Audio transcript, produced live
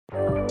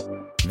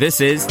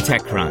This is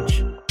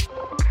TechCrunch.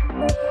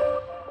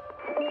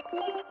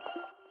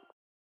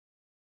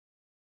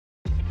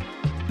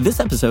 This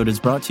episode is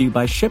brought to you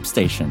by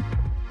ShipStation.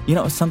 You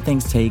know, some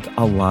things take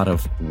a lot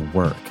of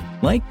work,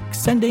 like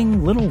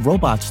sending little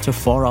robots to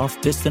far-off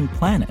distant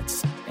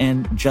planets.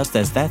 And just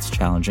as that's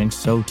challenging,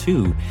 so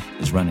too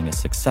is running a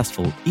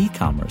successful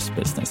e-commerce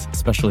business,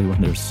 especially when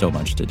there's so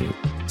much to do.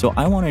 So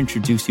I want to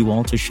introduce you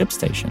all to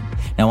ShipStation.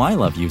 Now, I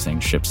love using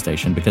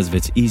ShipStation because of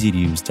its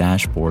easy-to-use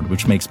dashboard,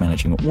 which makes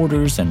managing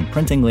orders and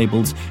printing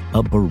labels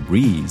a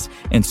breeze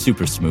and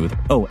super smooth.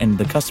 Oh, and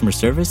the customer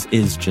service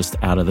is just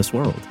out of this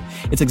world.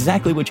 It's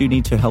exactly what you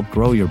need to help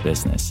grow your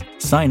business.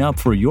 Sign up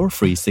for your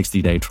free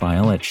 60-day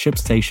trial at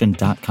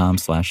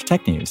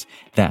shipstation.com/technews.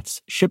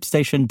 That's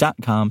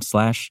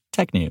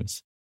shipstation.com/technews.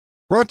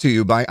 Brought to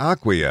you by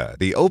Acquia,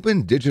 the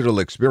open digital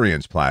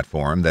experience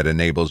platform that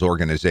enables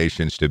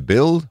organizations to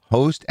build,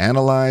 host,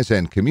 analyze,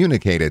 and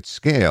communicate at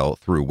scale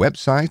through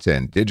websites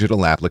and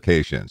digital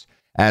applications.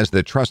 As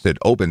the trusted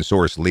open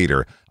source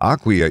leader,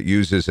 Acquia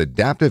uses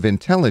adaptive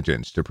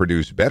intelligence to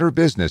produce better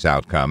business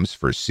outcomes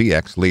for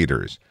CX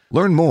leaders.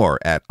 Learn more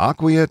at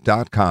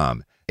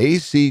acquia.com,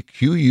 acquia.com.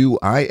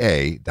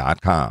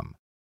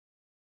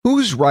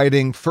 Who's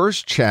writing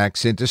first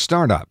checks into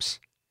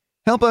startups?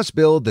 Help us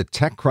build the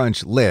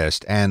TechCrunch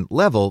List and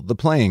level the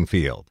playing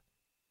field.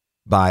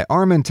 By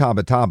Armin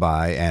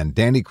Tabatabai and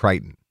Danny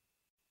Crichton.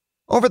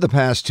 Over the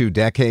past 2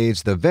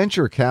 decades, the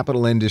venture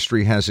capital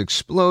industry has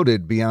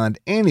exploded beyond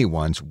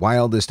anyone's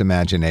wildest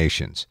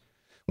imaginations.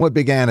 What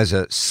began as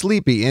a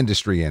sleepy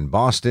industry in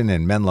Boston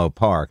and Menlo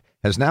Park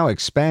has now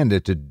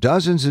expanded to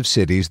dozens of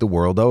cities the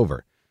world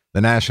over. The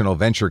National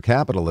Venture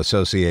Capital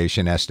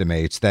Association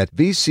estimates that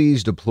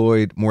VCs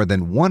deployed more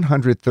than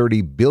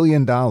 $130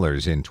 billion in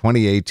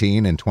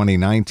 2018 and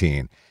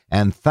 2019,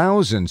 and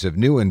thousands of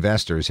new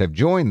investors have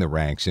joined the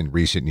ranks in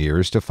recent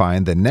years to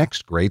find the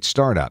next great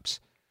startups.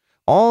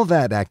 All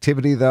that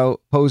activity,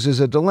 though,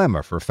 poses a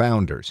dilemma for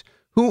founders.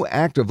 Who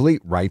actively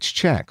writes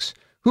checks?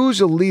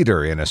 Who's a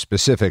leader in a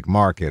specific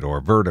market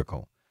or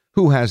vertical?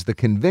 Who has the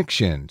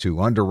conviction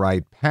to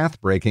underwrite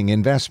path-breaking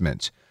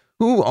investments?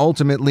 Who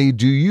ultimately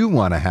do you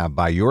want to have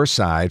by your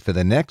side for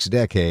the next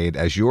decade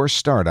as your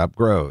startup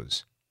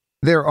grows?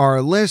 There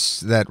are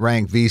lists that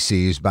rank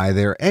VCs by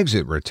their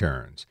exit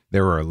returns.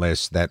 There are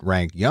lists that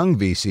rank young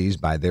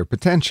VCs by their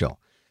potential.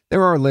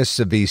 There are lists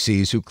of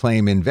VCs who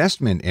claim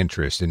investment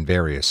interest in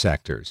various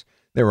sectors.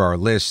 There are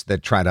lists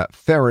that try to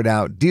ferret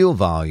out deal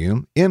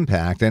volume,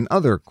 impact, and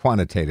other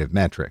quantitative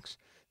metrics.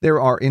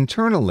 There are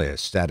internal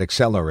lists at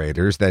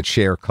accelerators that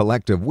share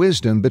collective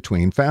wisdom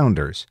between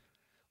founders.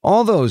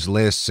 All those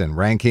lists and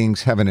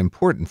rankings have an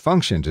important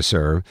function to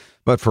serve,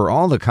 but for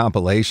all the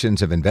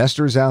compilations of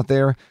investors out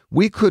there,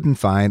 we couldn't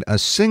find a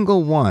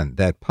single one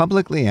that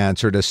publicly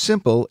answered a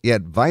simple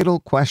yet vital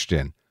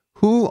question.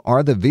 Who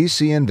are the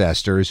VC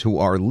investors who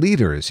are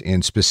leaders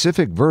in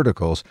specific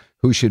verticals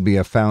who should be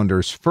a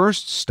founder's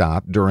first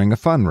stop during a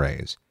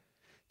fundraise?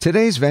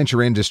 Today's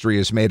venture industry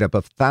is made up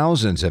of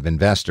thousands of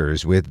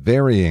investors with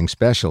varying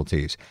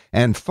specialties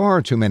and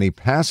far too many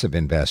passive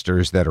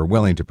investors that are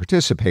willing to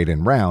participate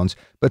in rounds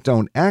but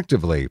don't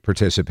actively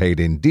participate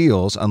in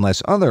deals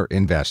unless other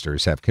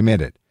investors have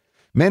committed.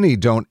 Many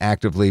don't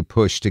actively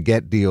push to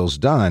get deals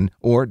done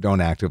or don't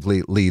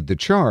actively lead the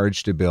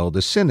charge to build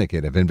a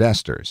syndicate of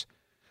investors.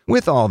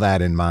 With all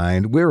that in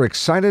mind, we're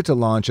excited to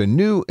launch a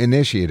new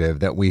initiative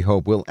that we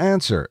hope will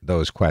answer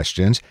those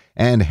questions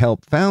and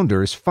help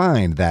founders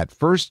find that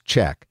first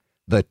check,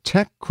 the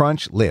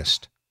TechCrunch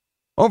List.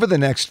 Over the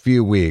next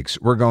few weeks,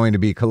 we're going to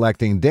be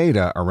collecting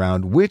data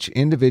around which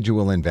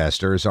individual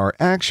investors are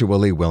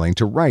actually willing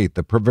to write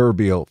the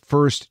proverbial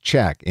first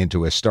check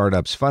into a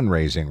startup's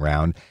fundraising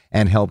round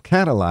and help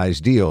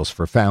catalyze deals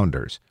for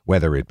founders,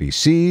 whether it be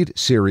seed,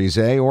 Series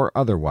A, or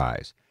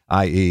otherwise.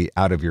 i.e.,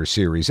 out of your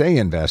Series A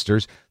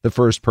investors, the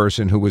first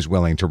person who was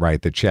willing to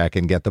write the check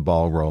and get the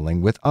ball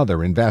rolling with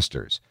other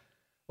investors.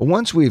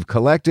 Once we've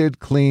collected,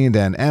 cleaned,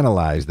 and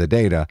analyzed the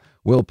data,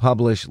 we'll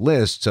publish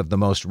lists of the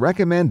most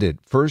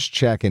recommended first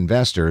check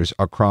investors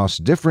across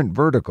different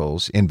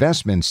verticals,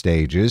 investment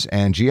stages,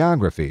 and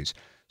geographies,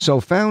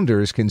 so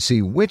founders can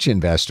see which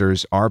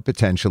investors are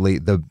potentially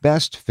the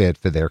best fit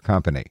for their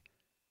company.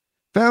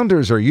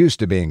 Founders are used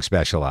to being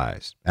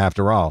specialized.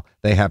 After all,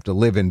 they have to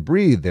live and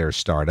breathe their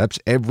startups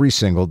every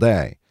single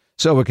day.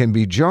 So it can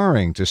be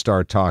jarring to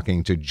start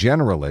talking to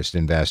generalist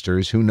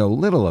investors who know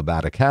little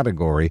about a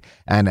category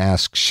and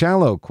ask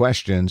shallow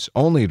questions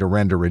only to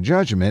render a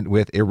judgment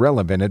with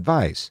irrelevant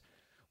advice.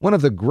 One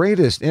of the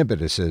greatest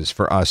impetuses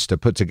for us to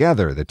put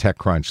together the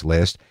TechCrunch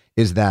List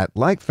is that,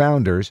 like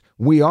founders,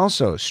 we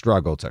also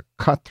struggle to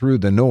cut through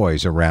the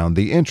noise around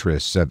the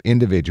interests of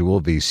individual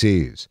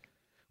VCs.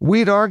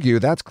 We'd argue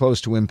that's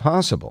close to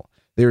impossible.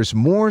 There's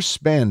more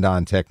spend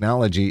on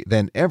technology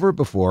than ever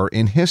before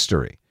in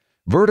history.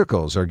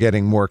 Verticals are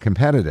getting more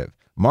competitive.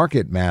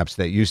 Market maps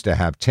that used to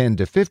have 10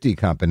 to 50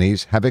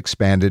 companies have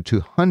expanded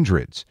to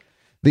hundreds.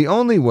 The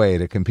only way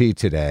to compete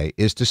today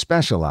is to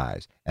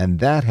specialize, and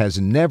that has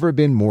never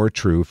been more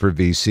true for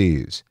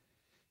VCs.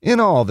 In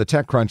all, the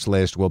TechCrunch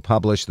List will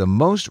publish the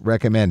most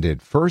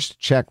recommended first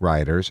check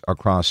writers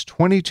across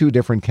 22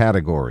 different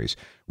categories,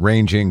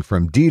 ranging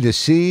from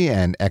D2C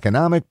and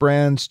economic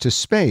brands to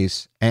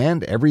space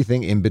and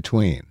everything in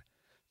between.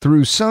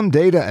 Through some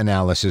data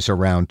analysis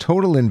around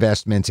total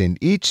investments in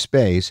each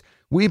space,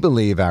 we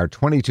believe our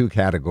 22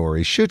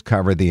 categories should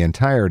cover the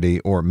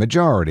entirety or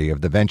majority of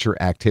the venture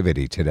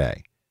activity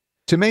today.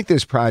 To make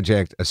this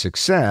project a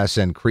success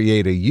and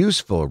create a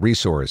useful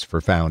resource for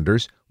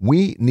founders,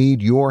 we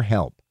need your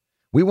help.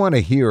 We want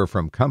to hear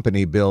from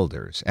company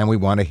builders, and we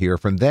want to hear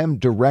from them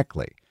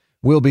directly.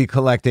 We'll be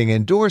collecting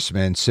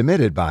endorsements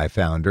submitted by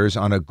founders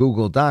on a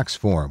Google Docs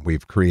form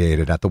we've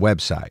created at the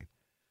website.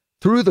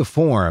 Through the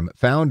form,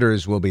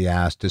 founders will be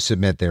asked to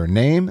submit their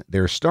name,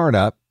 their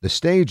startup, the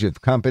stage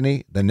of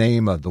company, the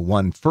name of the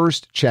one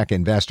first check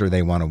investor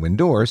they want to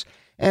endorse,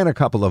 and a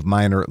couple of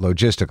minor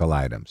logistical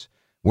items.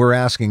 We're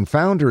asking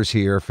founders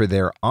here for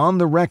their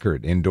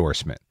on-the-record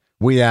endorsement.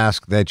 We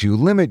ask that you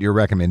limit your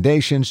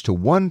recommendations to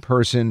one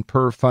person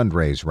per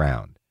fundraise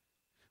round.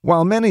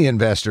 While many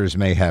investors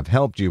may have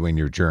helped you in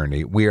your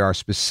journey, we are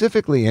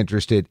specifically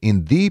interested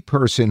in the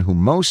person who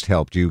most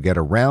helped you get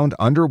a round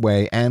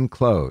underway and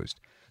closed,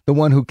 the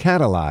one who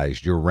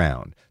catalyzed your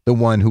round, the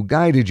one who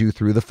guided you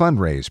through the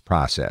fundraise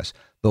process,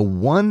 the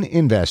one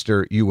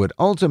investor you would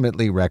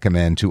ultimately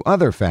recommend to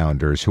other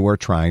founders who are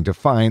trying to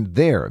find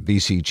their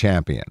VC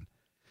champion.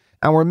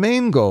 Our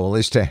main goal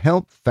is to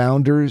help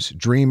founders,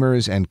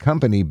 dreamers, and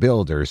company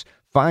builders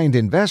find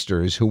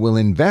investors who will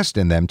invest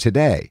in them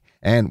today,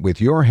 and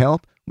with your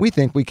help, we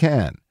think we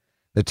can.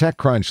 The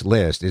TechCrunch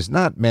List is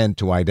not meant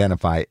to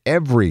identify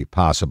every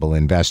possible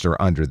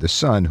investor under the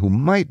sun who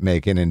might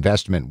make an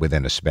investment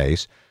within a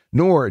space,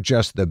 nor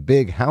just the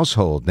big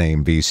household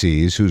name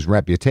VCs whose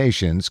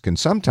reputations can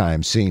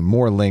sometimes seem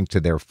more linked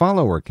to their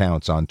follower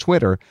counts on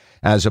Twitter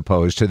as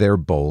opposed to their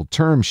bold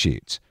term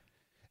sheets.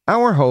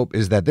 Our hope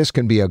is that this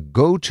can be a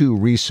go-to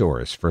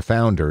resource for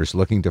founders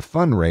looking to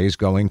fundraise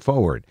going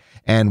forward.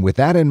 And with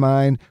that in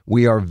mind,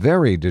 we are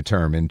very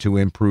determined to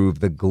improve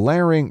the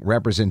glaring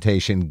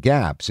representation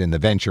gaps in the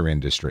venture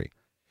industry.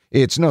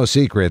 It's no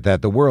secret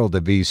that the world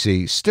of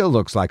VC still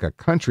looks like a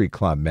country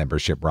club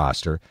membership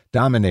roster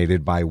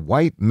dominated by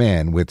white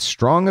men with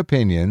strong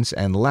opinions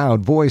and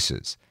loud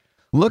voices.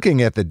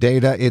 Looking at the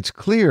data, it's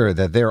clear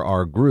that there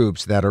are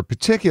groups that are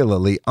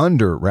particularly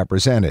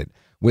underrepresented,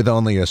 with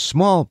only a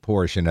small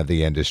portion of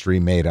the industry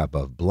made up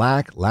of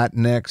Black,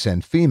 Latinx,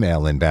 and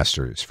female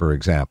investors, for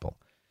example.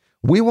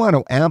 We want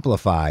to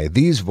amplify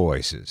these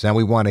voices, and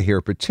we want to hear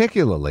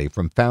particularly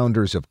from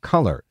founders of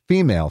color,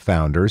 female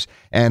founders,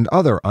 and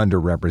other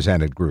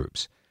underrepresented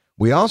groups.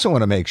 We also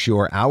want to make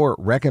sure our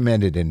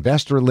recommended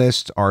investor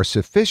lists are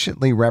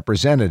sufficiently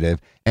representative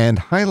and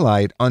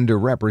highlight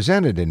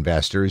underrepresented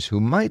investors who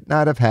might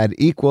not have had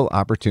equal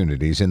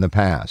opportunities in the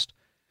past.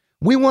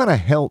 We want to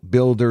help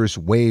builders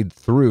wade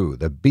through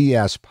the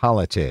BS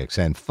politics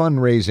and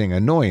fundraising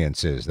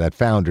annoyances that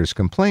founders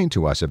complain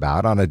to us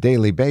about on a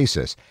daily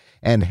basis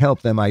and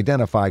help them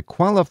identify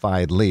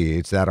qualified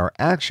leads that are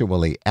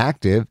actually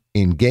active,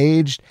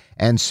 engaged,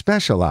 and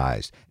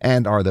specialized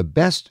and are the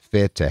best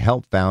fit to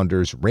help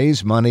founders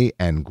raise money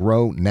and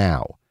grow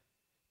now.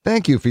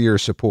 Thank you for your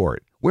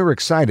support. We're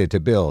excited to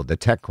build the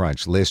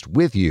TechCrunch List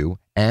with you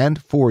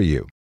and for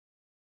you.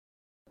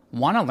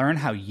 Want to learn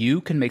how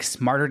you can make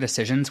smarter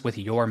decisions with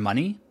your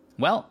money?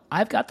 Well,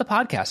 I've got the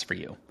podcast for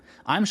you.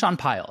 I'm Sean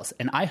Piles,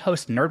 and I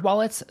host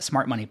NerdWallet's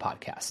Smart Money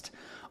Podcast.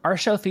 Our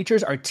show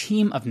features our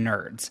team of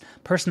nerds,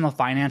 personal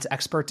finance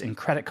experts in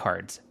credit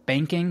cards,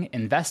 banking,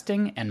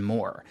 investing, and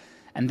more.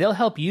 And they'll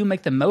help you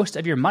make the most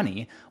of your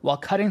money while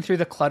cutting through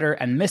the clutter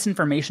and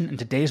misinformation in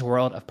today's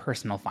world of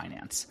personal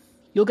finance.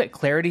 You'll get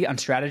clarity on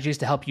strategies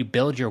to help you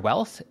build your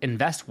wealth,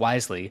 invest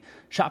wisely,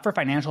 shop for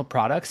financial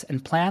products,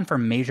 and plan for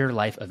major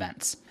life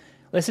events.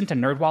 Listen to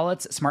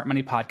NerdWallet's Smart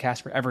Money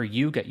Podcast wherever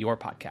you get your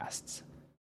podcasts.